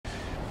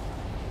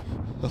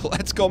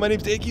Let's go. My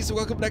name's Dakey, so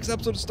welcome to the next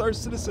episode of Star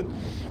Citizen.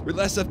 We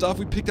last left off,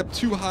 we picked up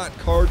 2 hot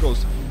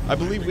cargoes. I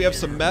believe we have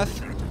some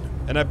meth,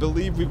 and I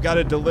believe we've got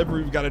a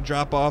delivery we've got to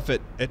drop off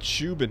at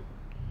Shubin.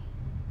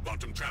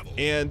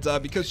 And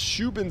because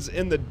Shubin's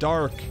in the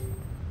dark,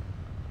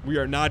 we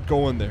are not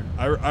going there.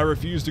 I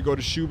refuse to go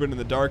to Shubin in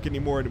the dark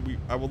anymore, and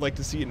I would like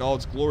to see it in all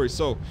its glory.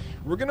 So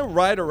we're going to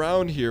ride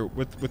around here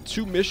with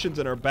 2 missions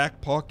in our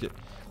back pocket.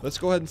 Let's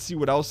go ahead and see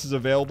what else is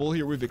available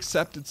here. We've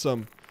accepted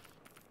some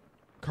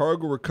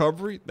cargo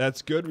recovery.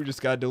 That's good. We just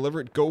got to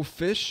deliver it. Go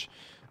fish.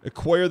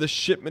 Acquire the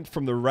shipment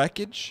from the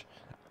wreckage.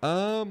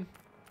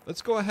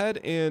 Let's go ahead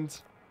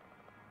and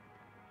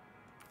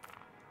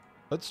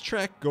let's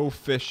track go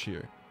fish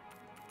here.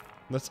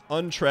 Let's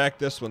untrack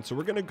this one. So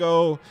we're going to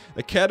go,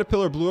 the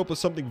Caterpillar blew up with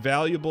something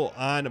valuable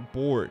on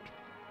board.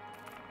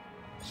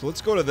 So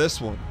let's go to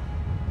this one.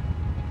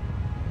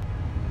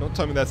 Don't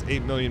tell me that's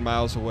 8 million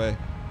miles away.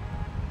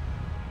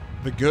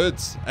 The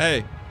goods.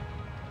 Hey,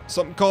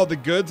 something called the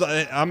goods.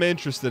 I'm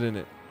interested in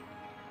it.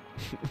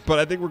 But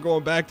I think we're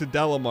going back to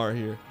Delamar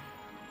here.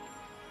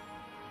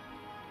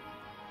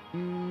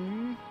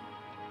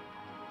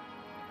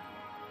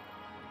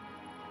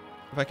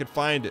 If I could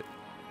find it.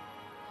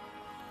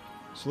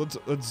 So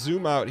let's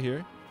zoom out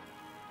here.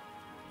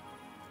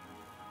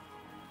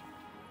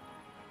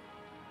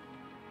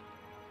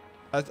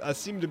 I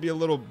seem to be a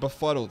little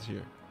befuddled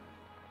here.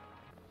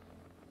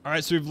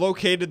 Alright, so we've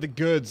located the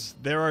goods.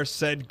 There are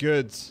said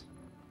goods.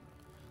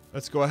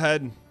 Let's go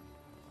ahead.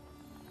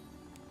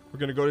 We're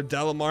going to go to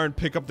Delamar and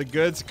pick up the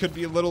goods. It could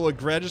be a little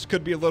egregious,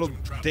 could be a little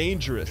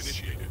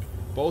dangerous.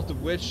 Both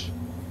of which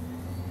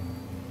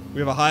we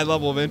have a high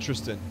level of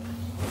interest in.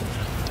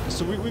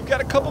 So we've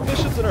got a couple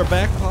missions in our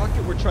back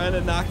pocket we're trying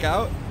to knock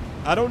out.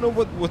 I don't know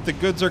what the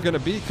goods are going to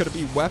be. Could it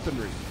be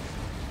weaponry?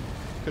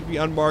 Could it be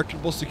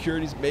unmarketable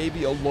securities?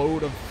 Maybe a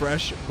load of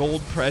fresh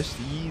gold pressed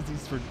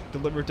Yeezys for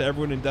delivered to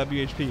everyone in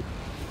WHP.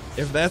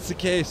 If that's the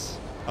case,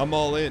 I'm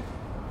all in.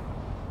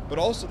 But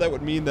also that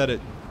would mean that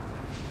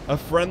a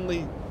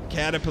friendly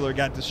Caterpillar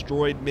got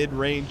destroyed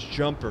mid-range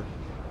jumper.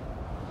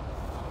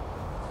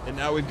 And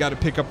now we've got to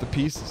pick up the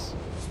pieces.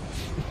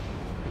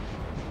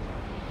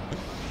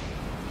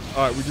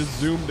 Alright, we just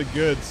zoomed the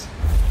goods.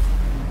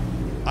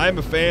 I'm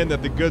a fan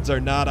that the goods are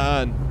not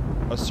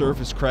on a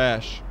surface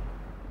crash.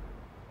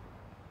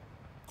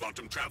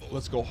 Quantum travel.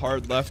 Let's go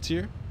hard left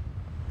here.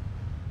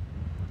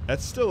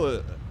 That's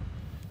still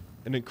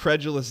an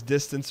incredulous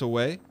distance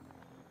away.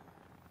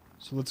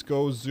 So let's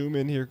go zoom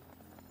in here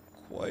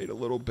quite a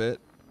little bit.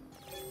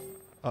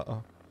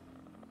 Uh-oh.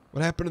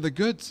 What happened to the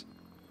goods?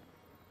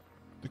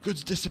 The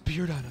goods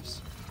disappeared on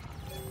us.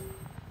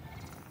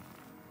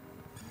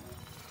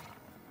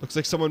 Looks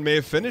like someone may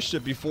have finished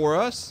it before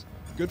us.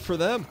 Good for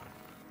them.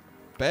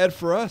 Bad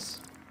for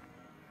us.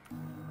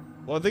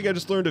 Well, I think I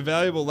just learned a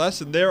valuable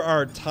lesson. There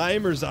are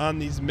timers on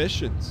these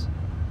missions.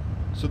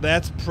 So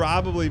that's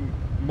probably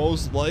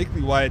most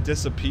likely why it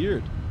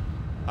disappeared.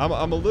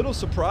 I'm a little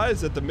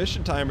surprised that the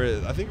mission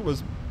timer, I think it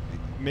was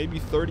maybe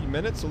 30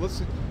 minutes. So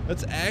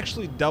let's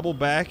actually double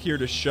back here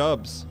to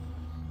Shubs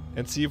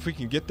and see if we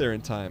can get there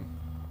in time.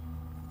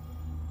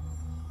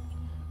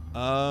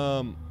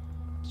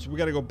 So we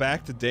got to go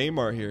back to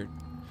Daymar here.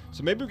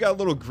 So maybe we got a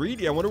little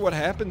greedy. I wonder what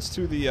happens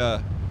to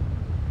the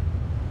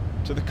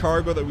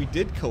cargo that we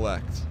did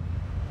collect.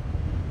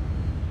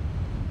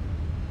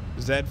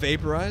 Does that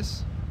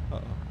vaporize?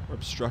 Uh-oh. Or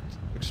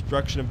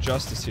obstruction of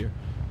justice here.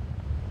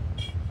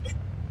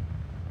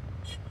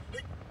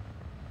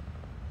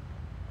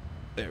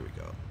 There we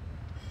go.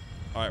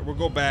 Alright, we'll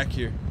go back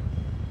here.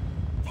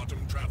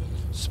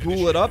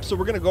 Spool it up, so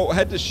we're going to go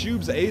head to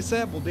Shubes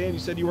ASAP. Well, Dan, you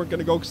said you weren't going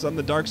to go because I'm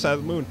the dark side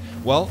of the moon.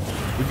 Well,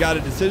 we've got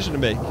a decision to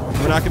make.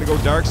 We're not going to go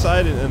dark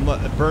side and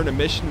burn a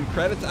mission and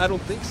credits. I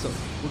don't think so.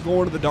 We're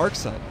going to the dark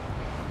side.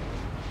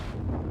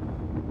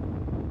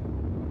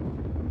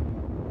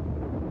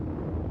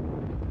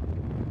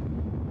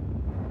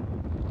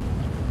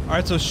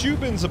 Alright, so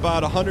Shubin's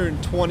about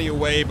 120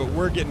 away, but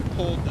we're getting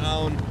pulled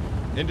down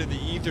into the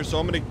ether, so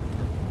I'm going to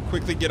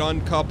quickly get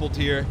uncoupled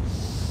here.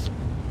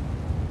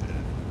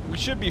 We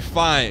should be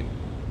fine.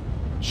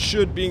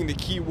 Should being the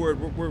key word.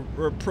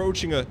 We're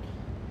approaching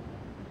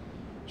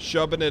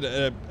shoving it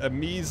at a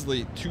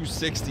measly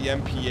 260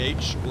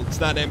 mph. Well, it's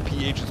not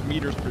mph, it's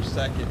meters per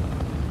second.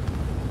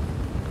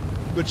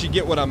 But you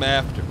get what I'm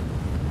after.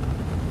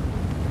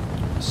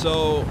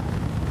 So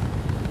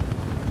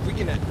if we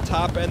can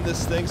top end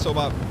this thing, so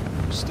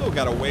we've still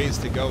got a ways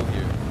to go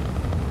here.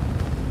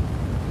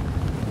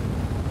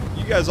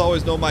 You guys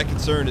always know my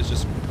concern is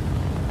just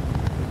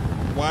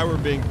why we're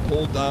being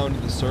pulled down to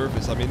the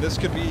surface. I mean, this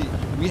could be,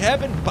 we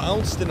haven't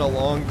bounced in a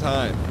long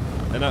time,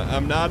 and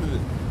I'm not,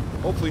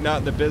 hopefully not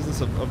in the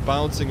business of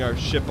bouncing our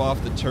ship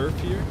off the turf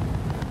here.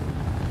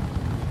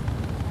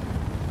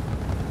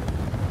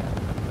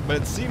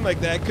 But it seemed like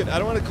that could, I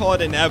don't want to call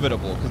it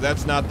inevitable, because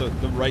that's not the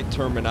right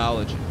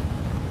terminology.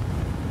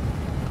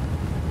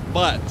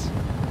 But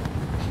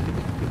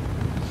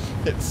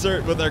it's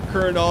certain with our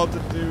current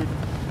altitude,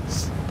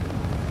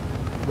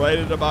 right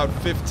at about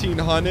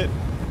 1500, 1500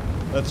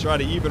 Let's try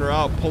to even her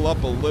out, pull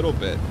up a little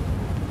bit.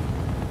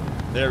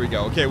 There we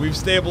go. Okay, we've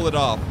stabled it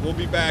off. We'll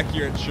be back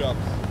here at Shubs.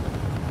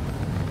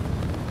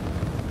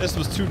 This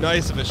was too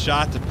nice of a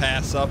shot to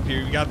pass up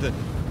here. We got the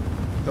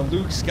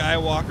Luke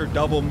Skywalker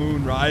double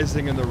moon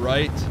rising in the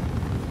right.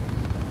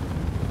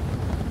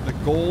 The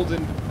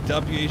golden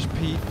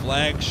WHP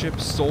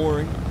flagship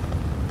soaring.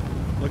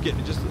 Look at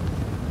it, just...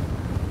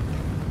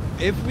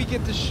 If we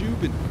get to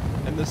Shubin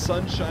and the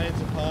sun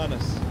shines upon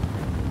us,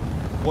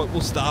 what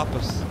will stop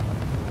us?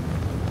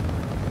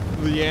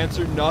 The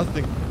answer,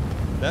 nothing.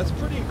 That's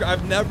pretty incredible.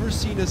 I've never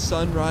seen a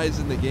sunrise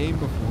in the game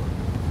before.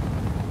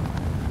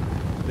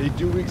 They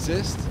do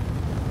exist.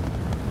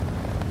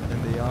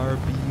 And they are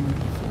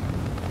beautiful.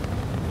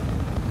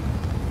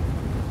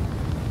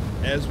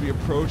 As we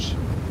approach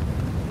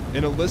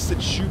an illicit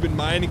Shubin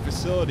mining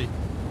facility.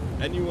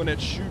 Anyone at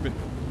Shubin?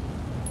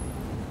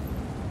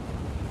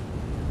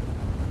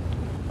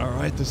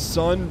 Alright, the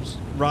sun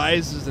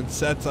rises and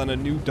sets on a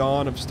new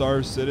dawn of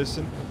Star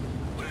Citizen.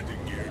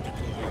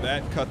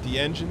 That cut the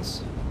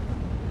engines.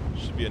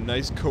 Should be a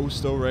nice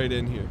coasto right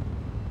in here.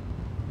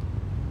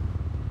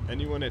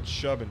 Anyone at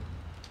Shubin?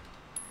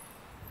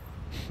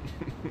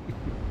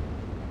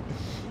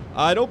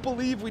 I don't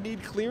believe we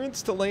need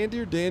clearance to land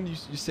here. Dan, you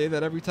say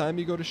that every time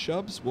you go to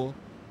Shubs? Well,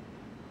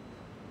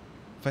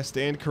 if I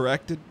stand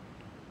corrected,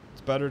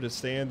 it's better to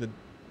stand than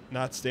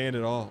not stand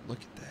at all. Look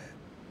at that.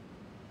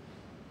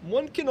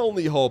 One can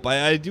only hope.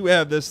 I do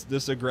have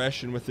this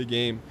aggression with the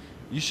game.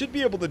 You should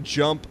be able to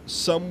jump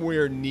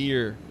somewhere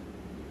near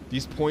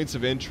these points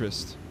of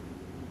interest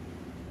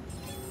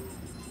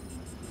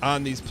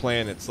on these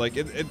planets. Like,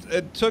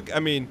 it took, I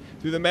mean,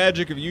 through the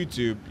magic of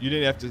YouTube, you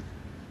didn't have to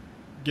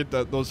get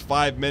those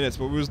 5 minutes,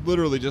 but it was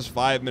literally just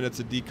 5 minutes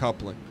of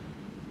decoupling.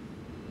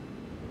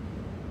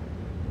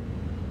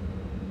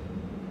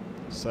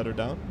 Set her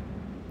down.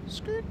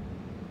 Skirt.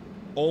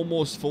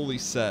 Almost fully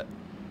set.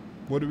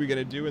 What are we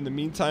gonna do in the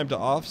meantime to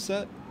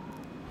offset?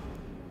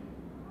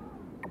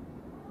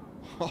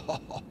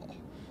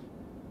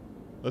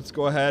 Let's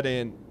go ahead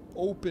and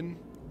open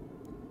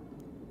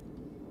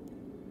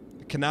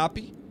the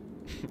canopy.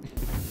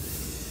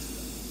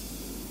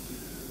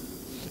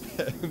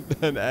 And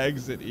then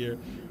exit here.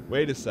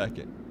 Wait a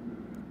second.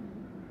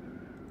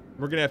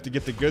 We're gonna have to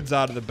get the goods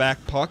out of the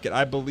back pocket.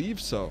 I believe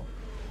so.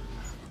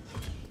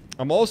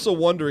 I'm also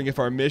wondering if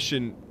our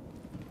mission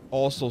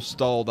also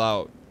stalled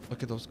out.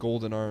 Look at those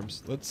golden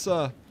arms. Let's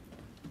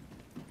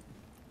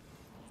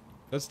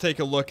take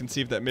a look and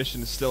see if that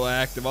mission is still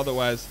active.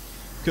 Otherwise,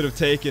 could have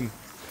taken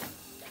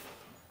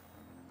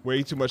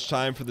way too much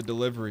time for the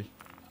delivery.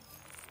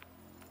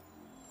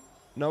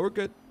 No, we're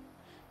good.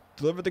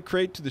 Deliver the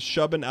crate to the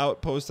Shubin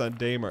outpost on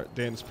Daymar.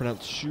 Dan, it's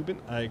pronounced Shubin.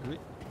 I agree.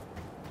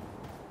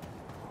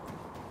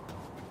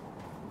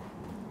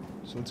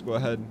 So let's go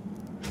ahead.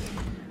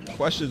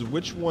 Question is,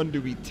 which one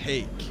do we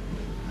take?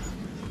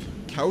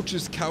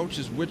 Couches,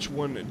 which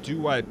one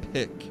do I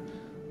pick?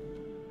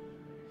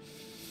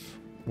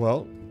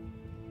 Well,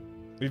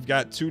 we've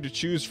got two to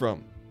choose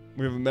from.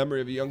 We have a memory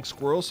of a young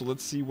squirrel, so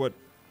let's see what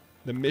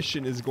the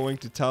mission is going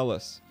to tell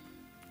us.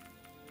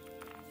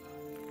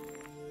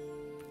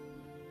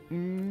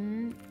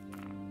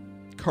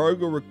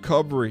 Cargo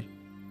recovery.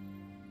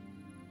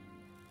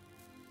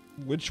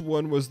 Which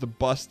one was the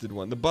busted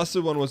one? The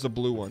busted one was the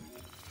blue one.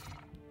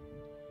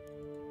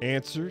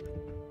 Answered.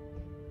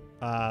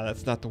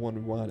 That's not the one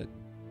we wanted.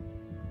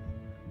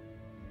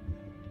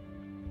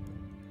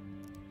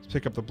 Let's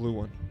pick up the blue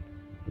one.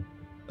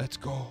 Let's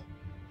go.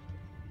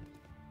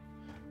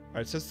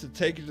 Alright, so it's to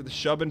take it to the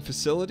Shubin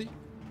facility.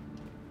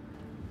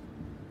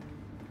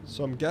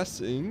 So I'm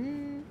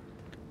guessing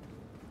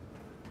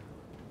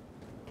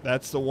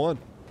that's the one.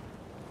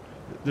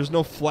 There's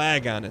no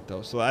flag on it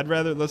though, so I'd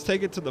rather, let's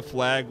take it to the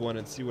flag one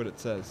and see what it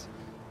says.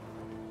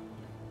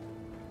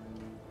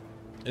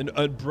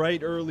 A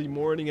bright early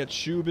morning at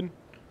Shubin.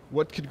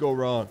 What could go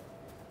wrong?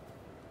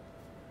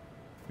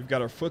 We've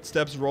got our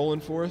footsteps rolling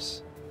for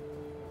us.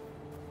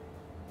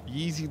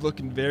 Yeezy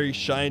looking very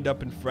shined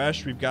up and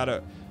fresh. We've got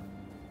a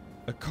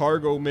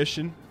cargo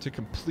mission to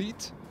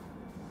complete.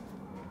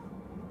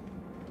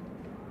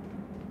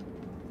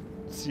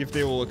 Let's see if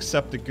they will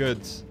accept the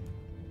goods.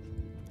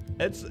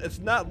 It's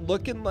not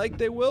looking like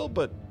they will,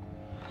 but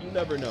you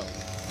never know.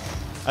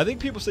 I think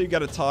people say you got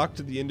to talk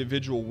to the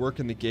individual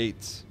working the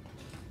gates.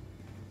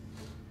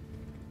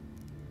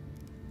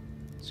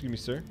 Excuse me,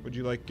 sir. Would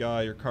you like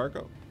your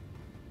cargo?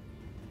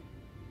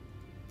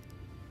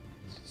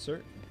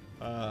 Sir?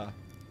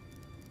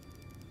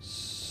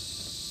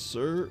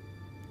 Sir?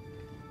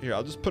 Here,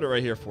 I'll just put it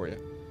right here for you.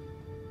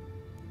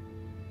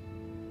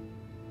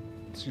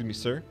 Excuse me,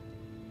 sir.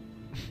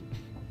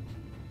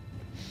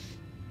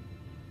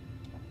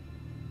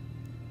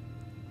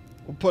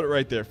 We'll put it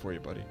right there for you,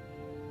 buddy.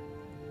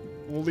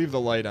 We'll leave the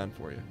light on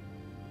for you.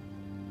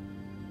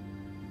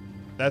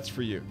 That's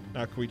for you.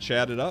 Now, can we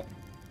chat it up?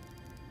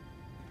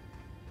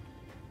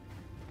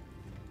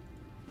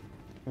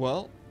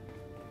 Well,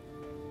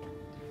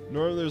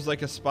 normally there's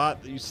like a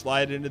spot that you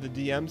slide into the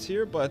DMs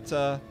here, but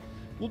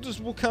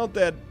we'll count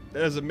that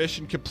as a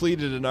mission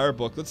completed in our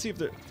book. Let's see if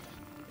there...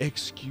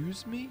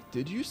 Excuse me?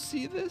 Did you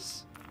see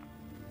this?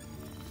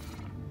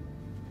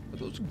 Are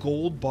those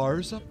gold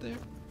bars up there?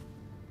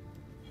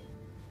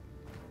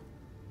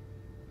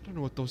 I don't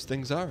know what those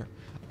things are.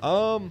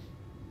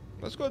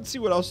 Let's go ahead and see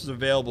what else is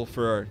available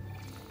for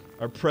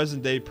our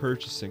present day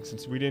purchasing,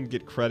 since we didn't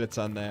get credits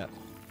on that.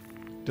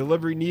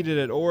 Delivery needed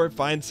it, or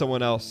find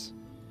someone else.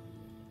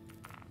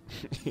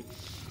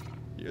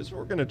 Here's what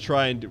we're gonna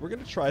try and do. We're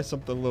gonna try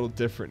something a little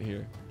different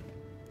here.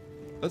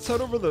 Let's head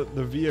over the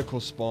vehicle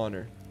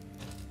spawner.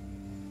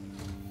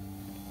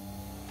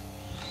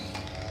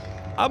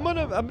 I'm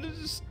gonna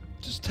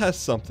just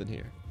test something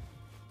here.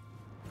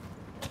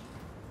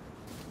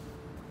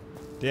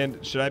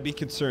 Dan, should I be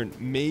concerned?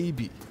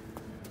 Maybe.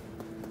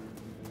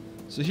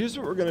 So here's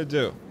what we're gonna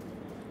do.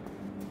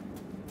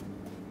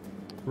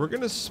 We're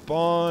gonna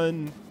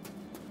spawn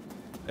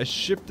a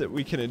ship that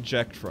we can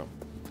eject from.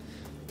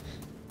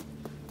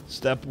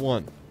 Step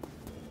 1.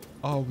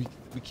 Oh,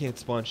 we can't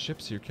spawn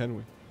ships here, can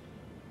we?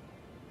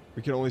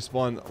 We can only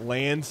spawn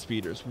land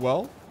speeders.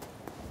 Well,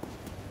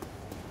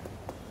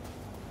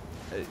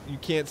 you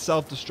can't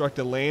self-destruct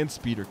a land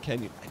speeder,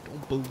 can you? I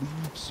don't believe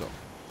so.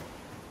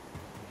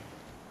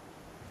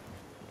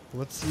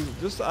 Let's see.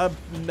 Just I'm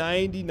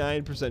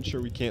 99% sure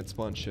we can't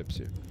spawn ships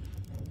here.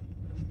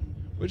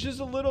 Which is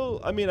a little...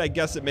 I mean, I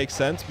guess it makes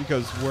sense,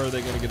 because where are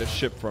they going to get a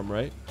ship from,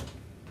 right?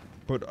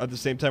 But at the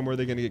same time, where are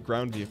they going to get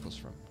ground vehicles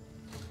from?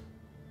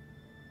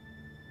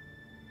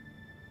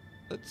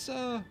 Let's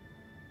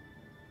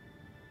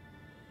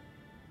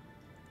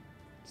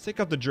take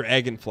out the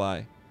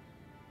dragonfly.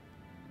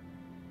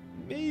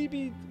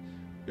 Maybe...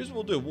 Here's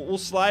what we'll do. We'll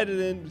slide it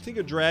in. You think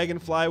a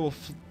dragonfly will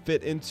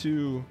fit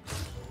into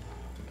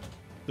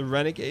the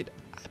renegade?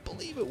 I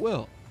believe it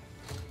will.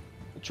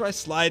 We'll try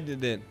sliding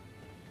it in.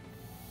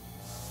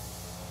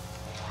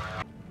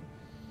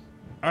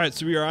 Alright,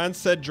 so we are on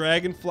said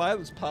dragonfly.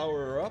 Let's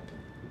power her up.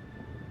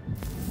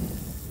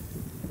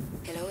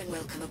 Hello and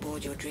welcome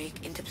aboard your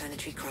Drake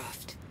interplanetary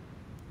craft.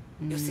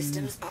 Your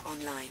systems are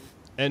online.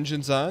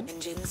 Engines on.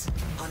 Engines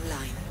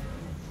online.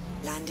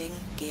 Landing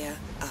gear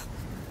up.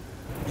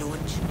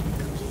 Launch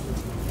complete.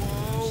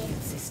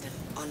 Shield system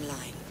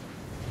online.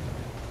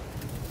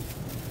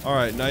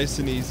 Alright, nice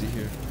and easy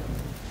here.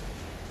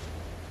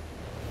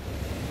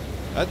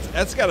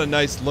 That's got a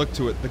nice look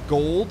to it. The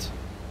gold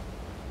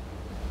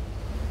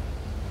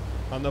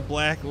on the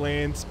black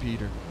land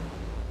speeder.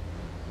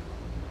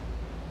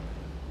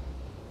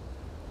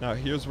 Now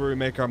here's where we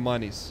make our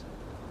monies.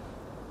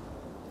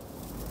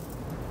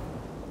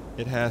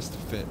 It has to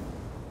fit.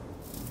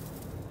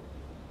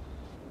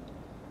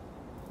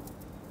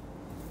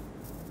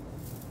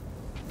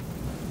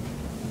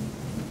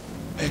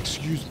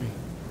 Excuse me.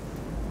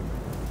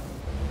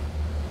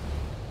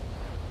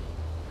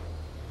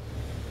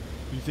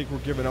 You think we're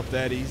giving up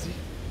that easy?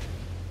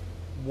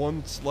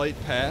 One slight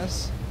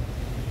pass?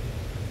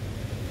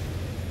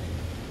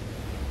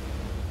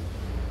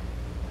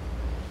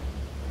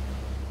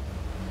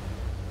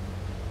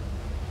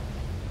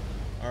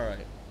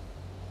 Alright.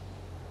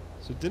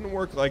 So it didn't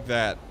work like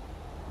that.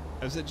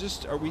 Is it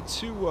just... Are we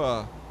too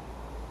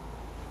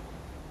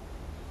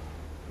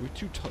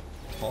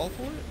tall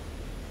for it?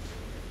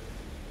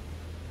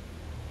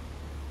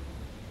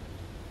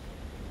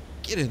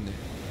 Get in there.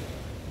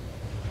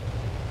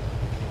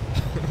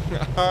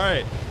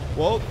 Alright.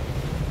 Well,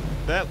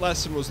 that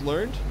lesson was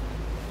learned.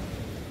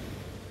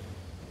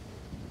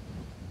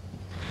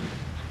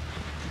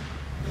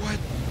 What?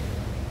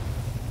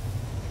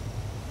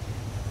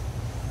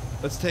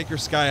 Let's take her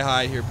sky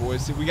high here,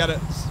 boys. See, we got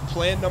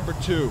plan number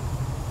 2.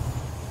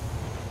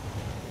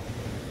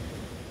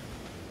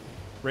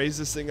 Raise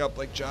this thing up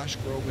like Josh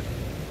Groban.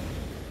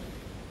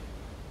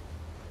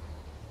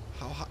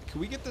 How high? Can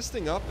we get this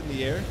thing up in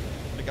the air?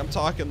 Like, I'm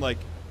talking like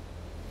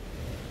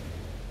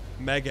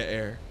mega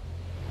air.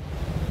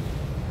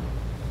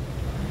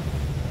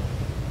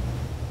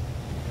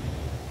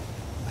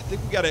 I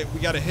think we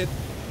gotta hit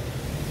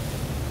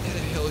a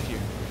hill here.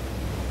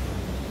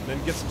 And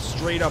then get some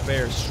straight up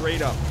air.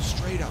 Straight up.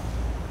 Straight up.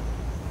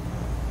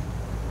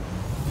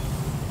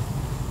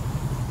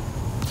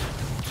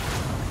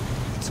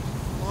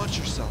 Launch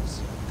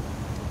yourselves.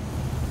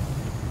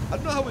 I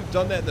don't know how we've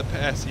done that in the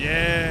past.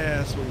 Yeah,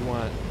 that's what we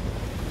want.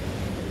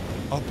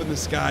 Up in the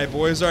sky,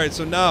 boys. Alright,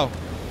 so now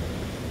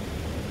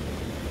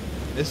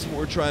this is what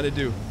we're trying to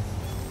do.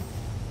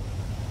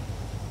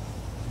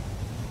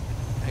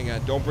 Hang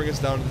on, don't bring us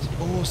down to this.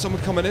 Oh,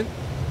 someone coming in.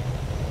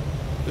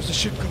 There's a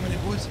ship coming in,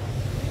 boys.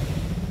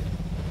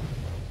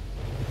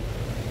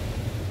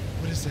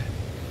 What is that?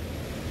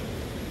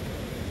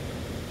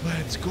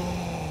 Let's go.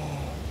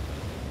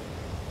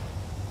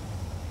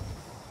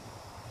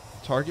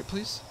 Target,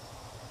 please.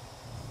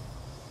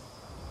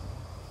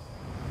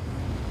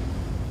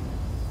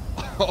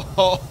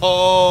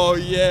 Oh,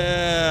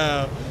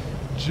 yeah.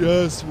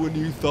 Just when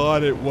you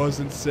thought it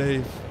wasn't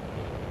safe.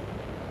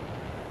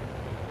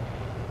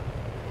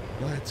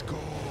 Let's go.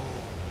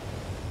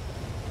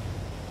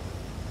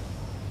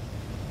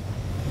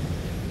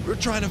 We're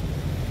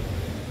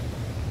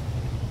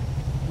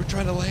We're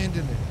trying to land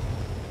in there.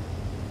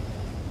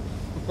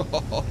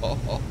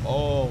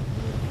 Oh.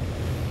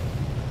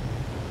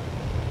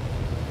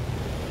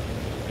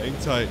 Hang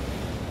tight.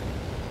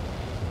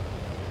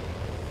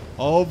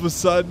 All of a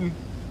sudden,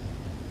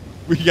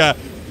 we got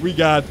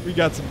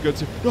some goods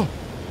here. No.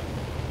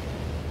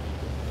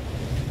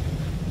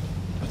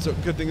 That's a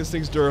good thing this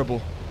thing's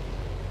durable.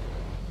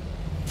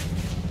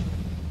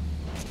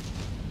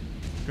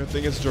 Good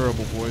thing it's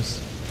durable, boys.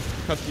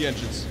 Cut the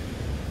engines.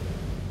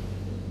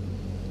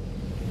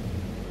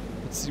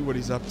 Let's see what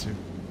he's up to.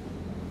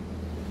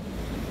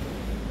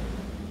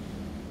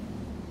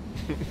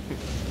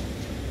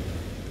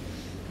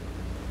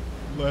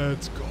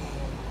 Let's go.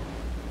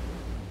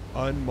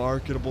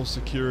 Unmarketable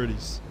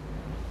securities.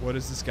 What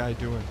is this guy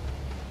doing?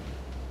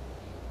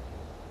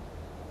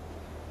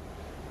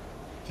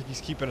 Think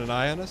he's keeping an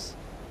eye on us?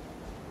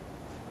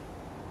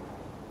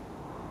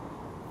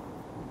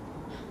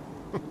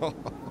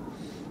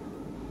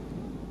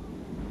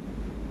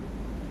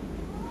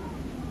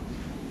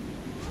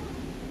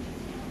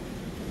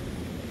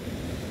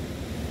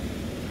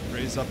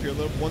 Raise up here a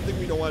little. One thing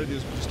we don't want to do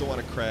is we just don't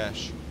want to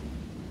crash.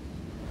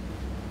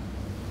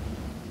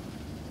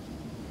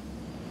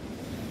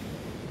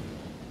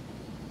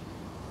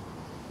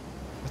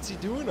 What's he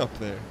doing up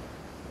there?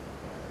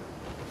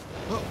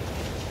 Oh.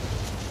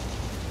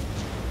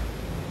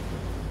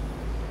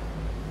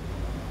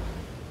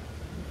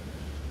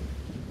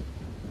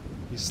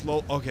 He's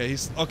slow. Okay,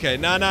 he's okay.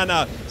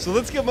 Nah. So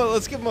let's give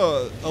him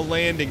a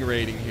landing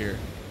rating here.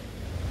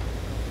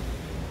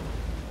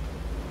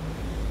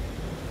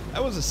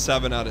 That was a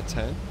 7 out of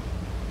 10.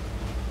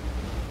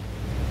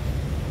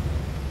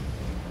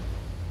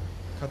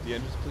 Cut the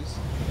engines, please.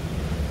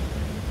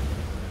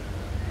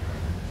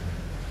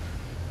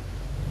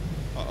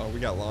 Uh-oh, we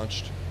got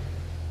launched.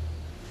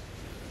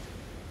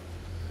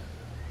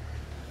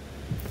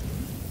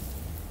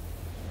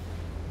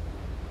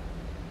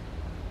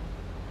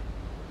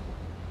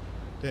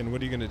 Dan,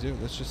 what are you gonna do?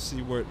 Let's just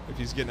see where if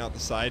he's getting out the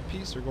side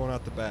piece or going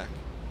out the back.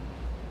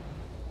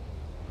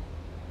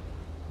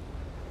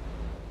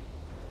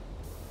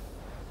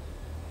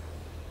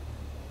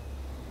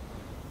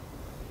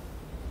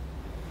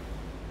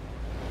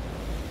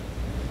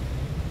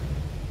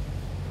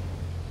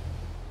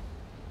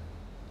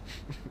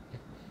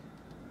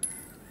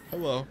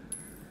 Hello.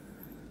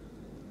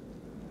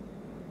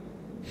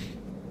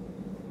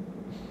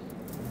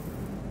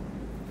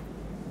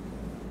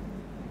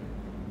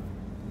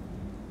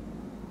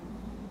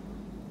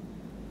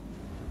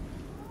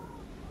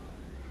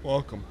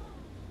 Welcome.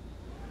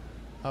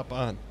 Hop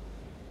on.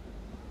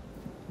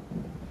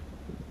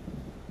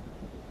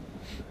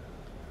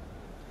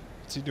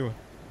 What's he doing?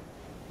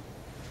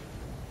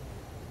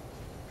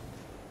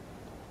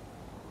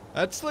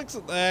 That's like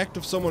the act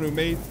of someone who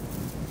may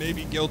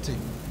be guilty.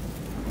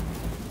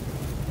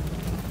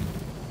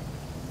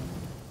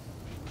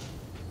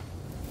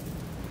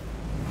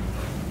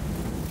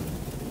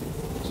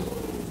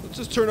 Let's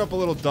just turn up a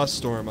little dust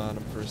storm on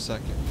him for a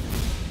second.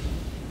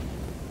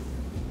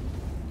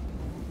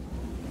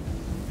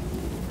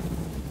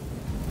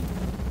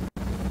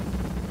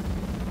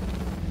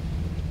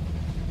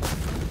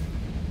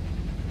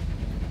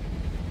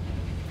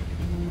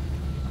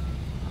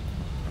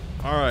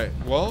 Alright,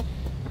 well.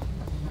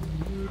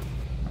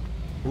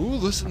 Ooh,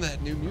 listen to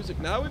that new music.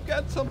 Now we've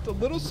got something,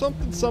 little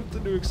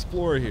something to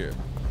explore here.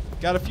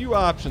 Got a few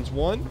options.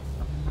 1,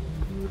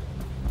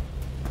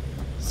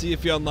 see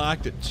if you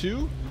unlocked it.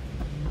 2,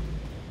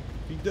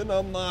 if you didn't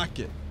unlock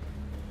it,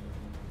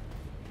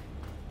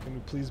 can we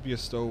please be a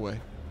stowaway?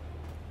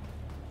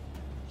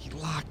 He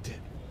locked it.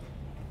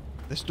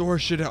 This door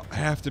should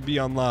have to be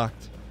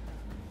unlocked.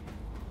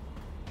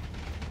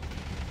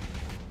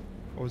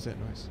 What was that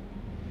noise?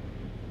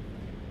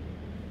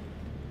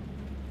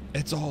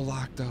 It's all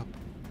locked up.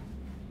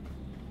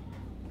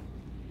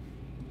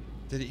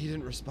 He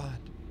didn't respond.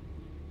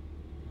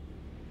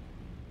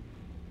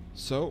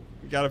 So,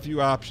 we got a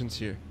few options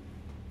here.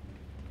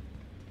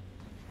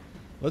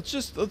 Let's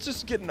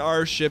just get in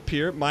our ship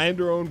here.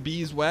 Mind our own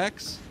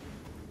beeswax.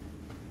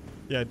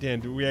 Yeah,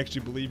 Dan, do we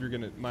actually believe you're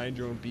gonna mind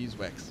your own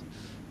beeswax?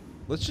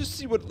 Let's just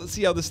see let's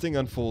see how this thing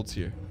unfolds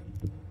here.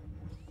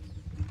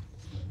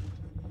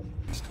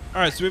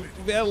 Alright, so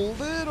we've had a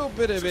little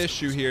bit of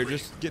issue here,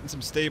 just getting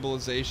some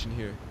stabilization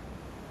here.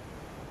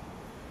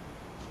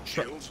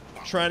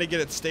 Trying to get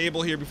it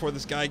stable here before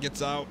this guy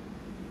gets out.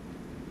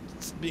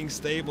 It's being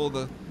stable,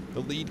 the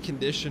lead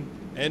condition.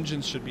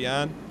 Engines should be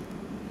on.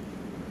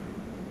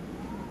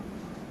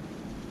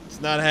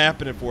 It's not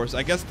happening for us.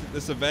 I guess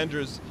this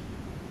Avenger's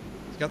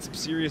got some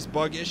serious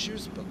bug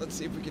issues, but let's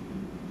see if we can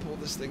pull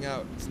this thing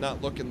out. It's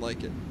not looking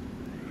like it.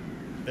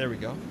 There we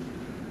go.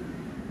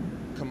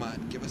 Come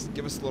on, give us a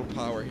little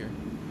power here.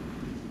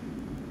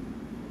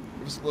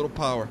 Give us a little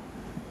power.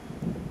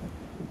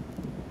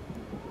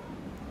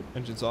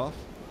 Engines off.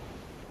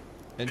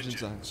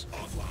 Engines on.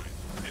 Offline.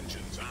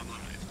 Engines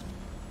online.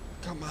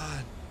 Come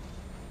on.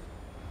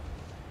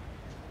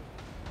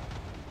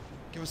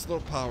 Give us a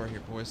little power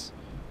here, boys.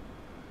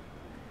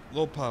 A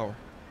little power.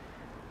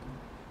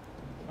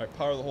 Alright,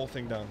 power the whole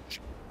thing down.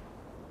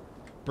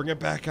 Bring it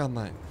back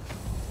online.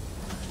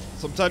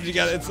 Sometimes you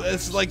got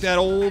it's like that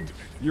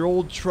your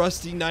old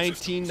trusty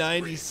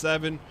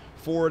 1997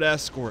 Ford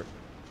Escort.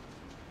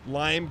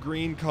 Lime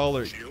green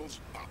colored. Shields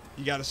up.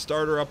 You got to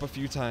start her up a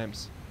few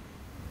times.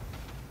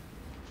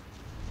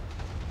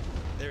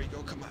 There you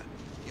go. Come on.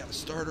 You got to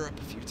start her up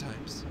a few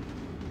times.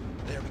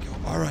 There we go.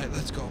 All right,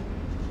 let's go.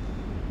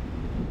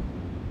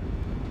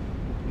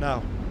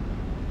 Now,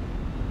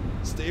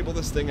 stable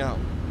this thing out.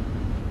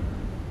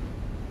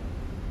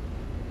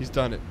 He's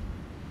done it.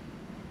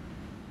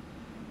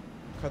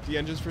 Cut the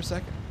engines for a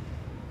second.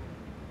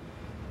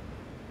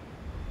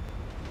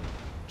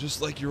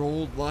 Just like your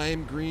old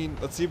lime green.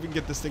 Let's see if we can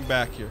get this thing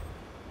back here.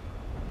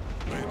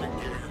 Landing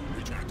gear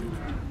retracted.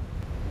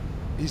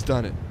 He's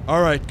done it.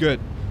 All right, good.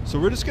 So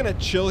we're just gonna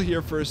chill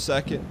here for a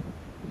second.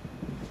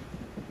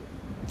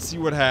 See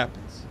what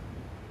happens.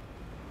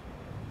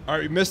 All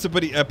right, we missed it,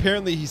 but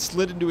apparently he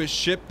slid into his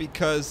ship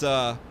because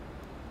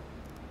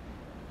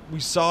we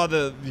saw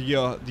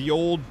the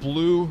old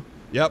blue.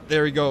 Yep,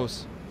 there he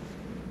goes.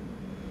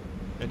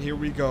 And here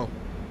we go.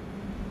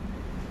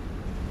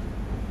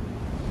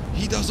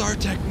 He does our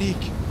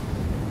technique.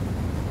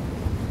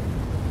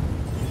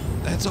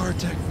 That's our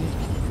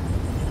technique.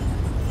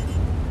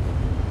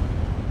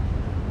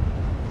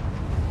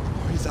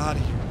 Oh, he's out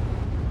of here.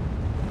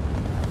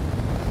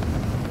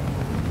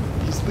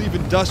 He's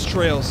leaving dust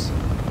trails.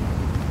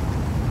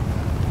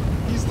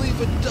 He's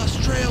leaving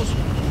dust trails.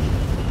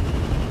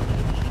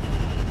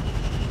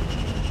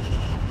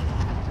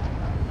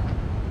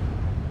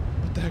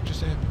 What the heck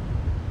just happened?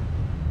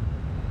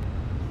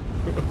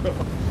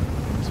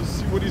 Just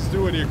see what he's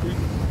doing here.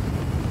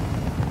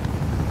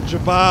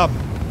 Jabab.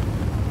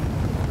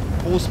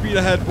 Full speed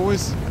ahead,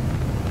 boys.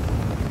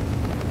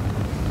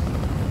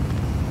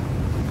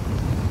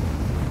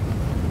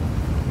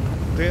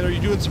 Dan, are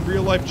you doing some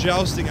real life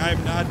jousting? I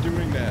am not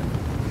doing that.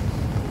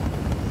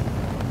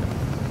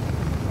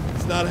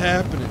 It's not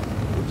happening.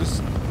 We're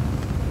just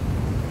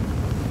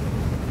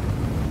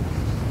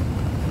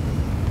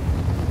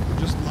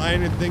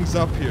lining things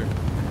up here.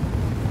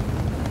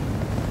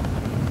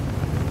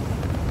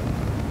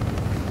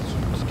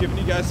 Just giving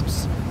you guys some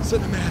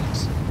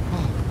cinematics.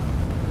 Oh.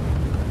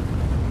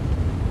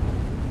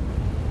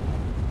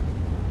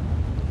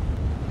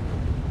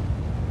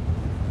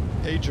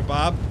 Hey,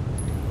 Jabab.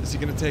 Is he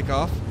gonna take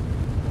off?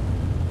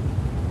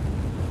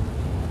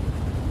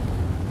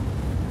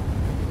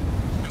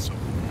 Missile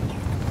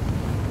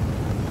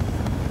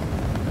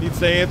Needs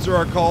to answer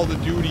our call to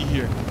duty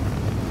here.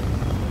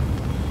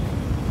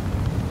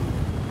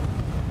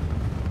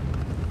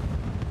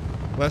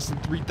 Less than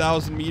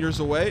 3,000 meters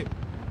away.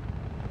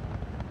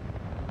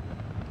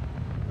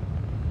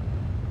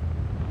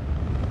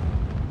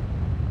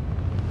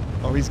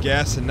 Oh, he's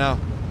gassing now.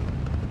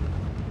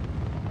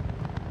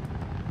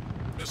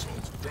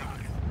 missiles dry.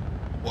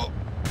 Whoa.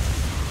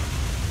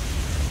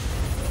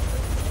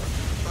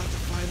 About to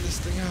find this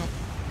thing out.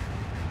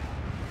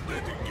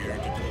 Landing gear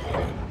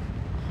deployed.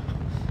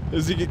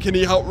 Is he? Can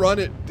he outrun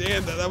it?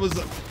 Damn, that was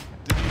a...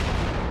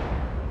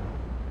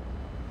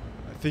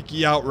 I think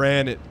he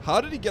outran it.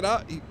 How did he get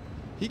out?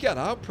 He got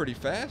out pretty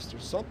fast, or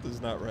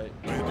something's not right.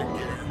 Landing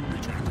gear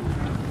retracted.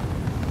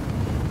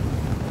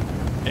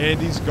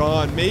 And he's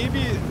gone.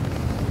 Maybe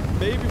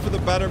for the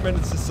betterment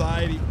of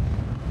society.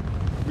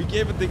 We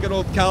gave it the good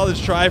old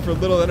college try for a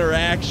little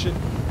interaction.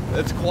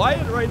 It's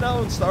quiet right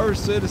now in Star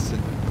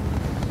Citizen.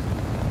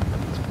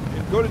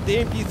 Go to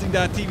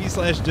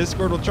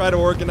damegeesing.tv/Discord. We'll try to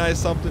organize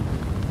something.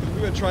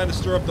 We've been trying to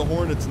stir up the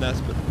hornet's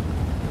nest, but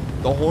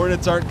the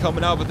hornets aren't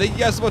coming out. But thank you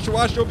guys so much for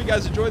watching. Hope you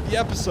guys enjoyed the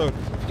episode.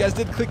 If you guys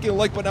did, click the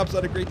like button up. It's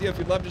not a great deal. If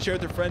you'd love to share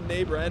with your friend,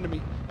 neighbor,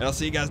 enemy. And I'll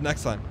see you guys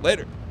next time.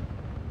 Later.